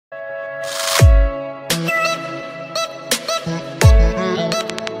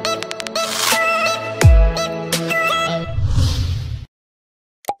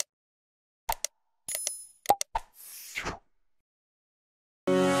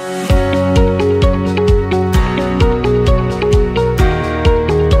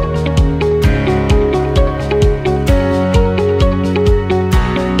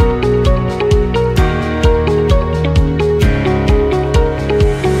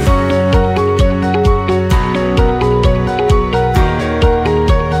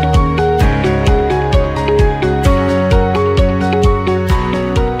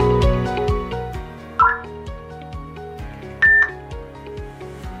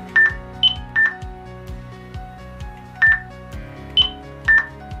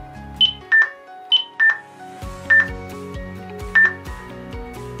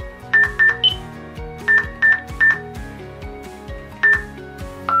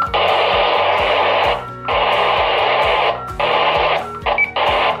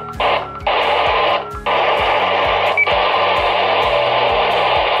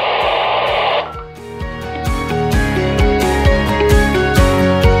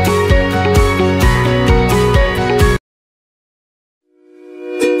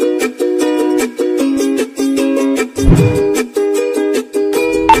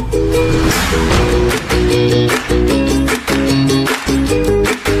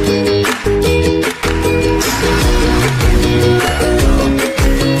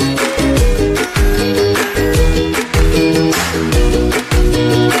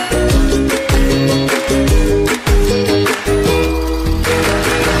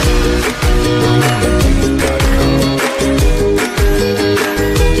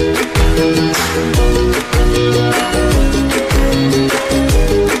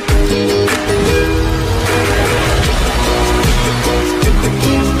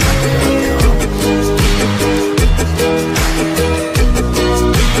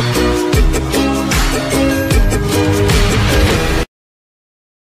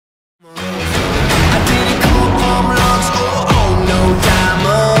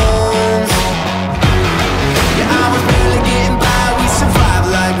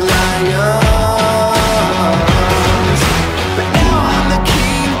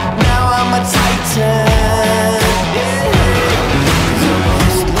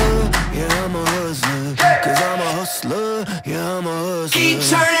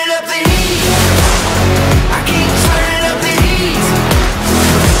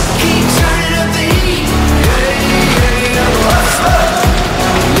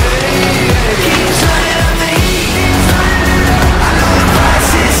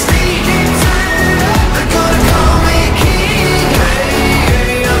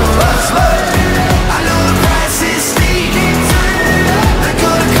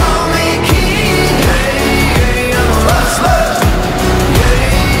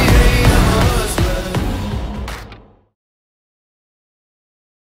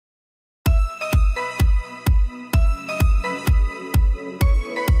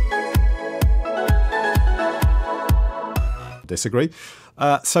disagree.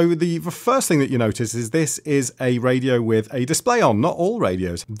 So the first thing that you notice is this is a radio with a display on, not all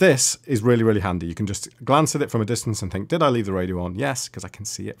radios. This is really, really handy. You can just glance at it from a distance and think, did I leave the radio on? Yes, because I can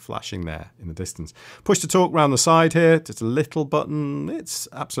see it flashing there in the distance. Push to talk round the side here, just a little button. It's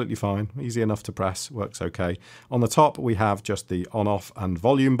absolutely fine, easy enough to press, works okay. On the top we have just the on, off and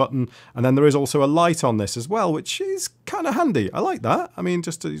volume button, and then there is also a light on this as well, which is kind of handy. I like that. I mean,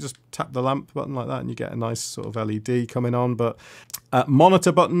 you just tap the lamp button like that and you get a nice sort of LED coming on, but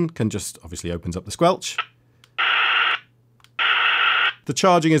monitor button can just obviously opens up the squelch. The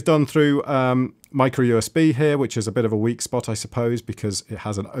charging is done through micro USB here, which is a bit of a weak spot, I suppose, because it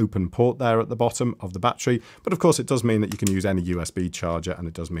has an open port there at the bottom of the battery. But of course, it does mean that you can use any USB charger, and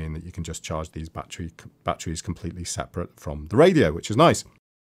it does mean that you can just charge these batteries completely separate from the radio, which is nice.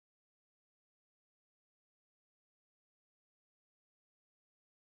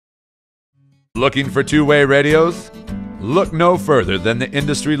 Looking for two-way radios? Look no further than the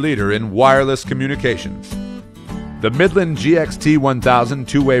industry leader in wireless communications. The Midland GXT1000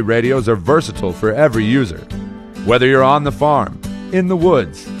 two-way radios are versatile for every user. Whether you're on the farm, in the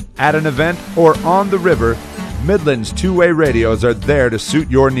woods, at an event, or on the river, Midland's two-way radios are there to suit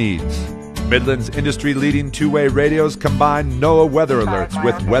your needs. Midland's industry-leading two-way radios combine NOAA weather alerts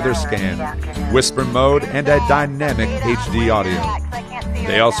with weather scan, whisper mode, and a dynamic HD audio.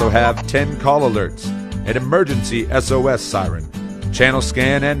 They also have 10 call alerts, an emergency SOS siren, channel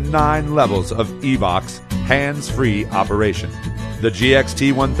scan, and 9 levels of EVOX hands-free operation. The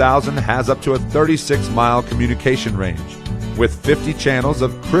GXT1000 has up to a 36-mile communication range, with 50 channels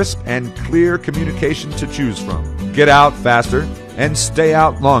of crisp and clear communication to choose from. Get out faster and stay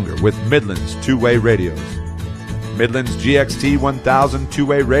out longer with Midland's two-way radios. Midland's GXT1000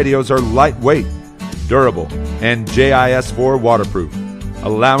 two-way radios are lightweight, durable, and JIS4 waterproof,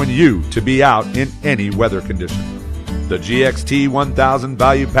 allowing you to be out in any weather condition. The GXT1000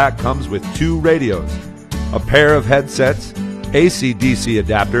 value pack comes with 2 radios, a pair of headsets, AC/DC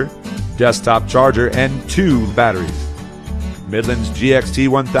adapter, desktop charger, and 2 batteries. Midland's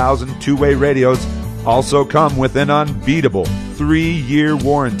GXT1000 two-way radios also come with an unbeatable 3-year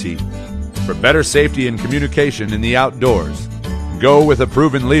warranty. For better safety and communication in the outdoors, go with a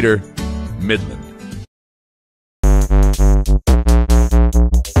proven leader, Midland.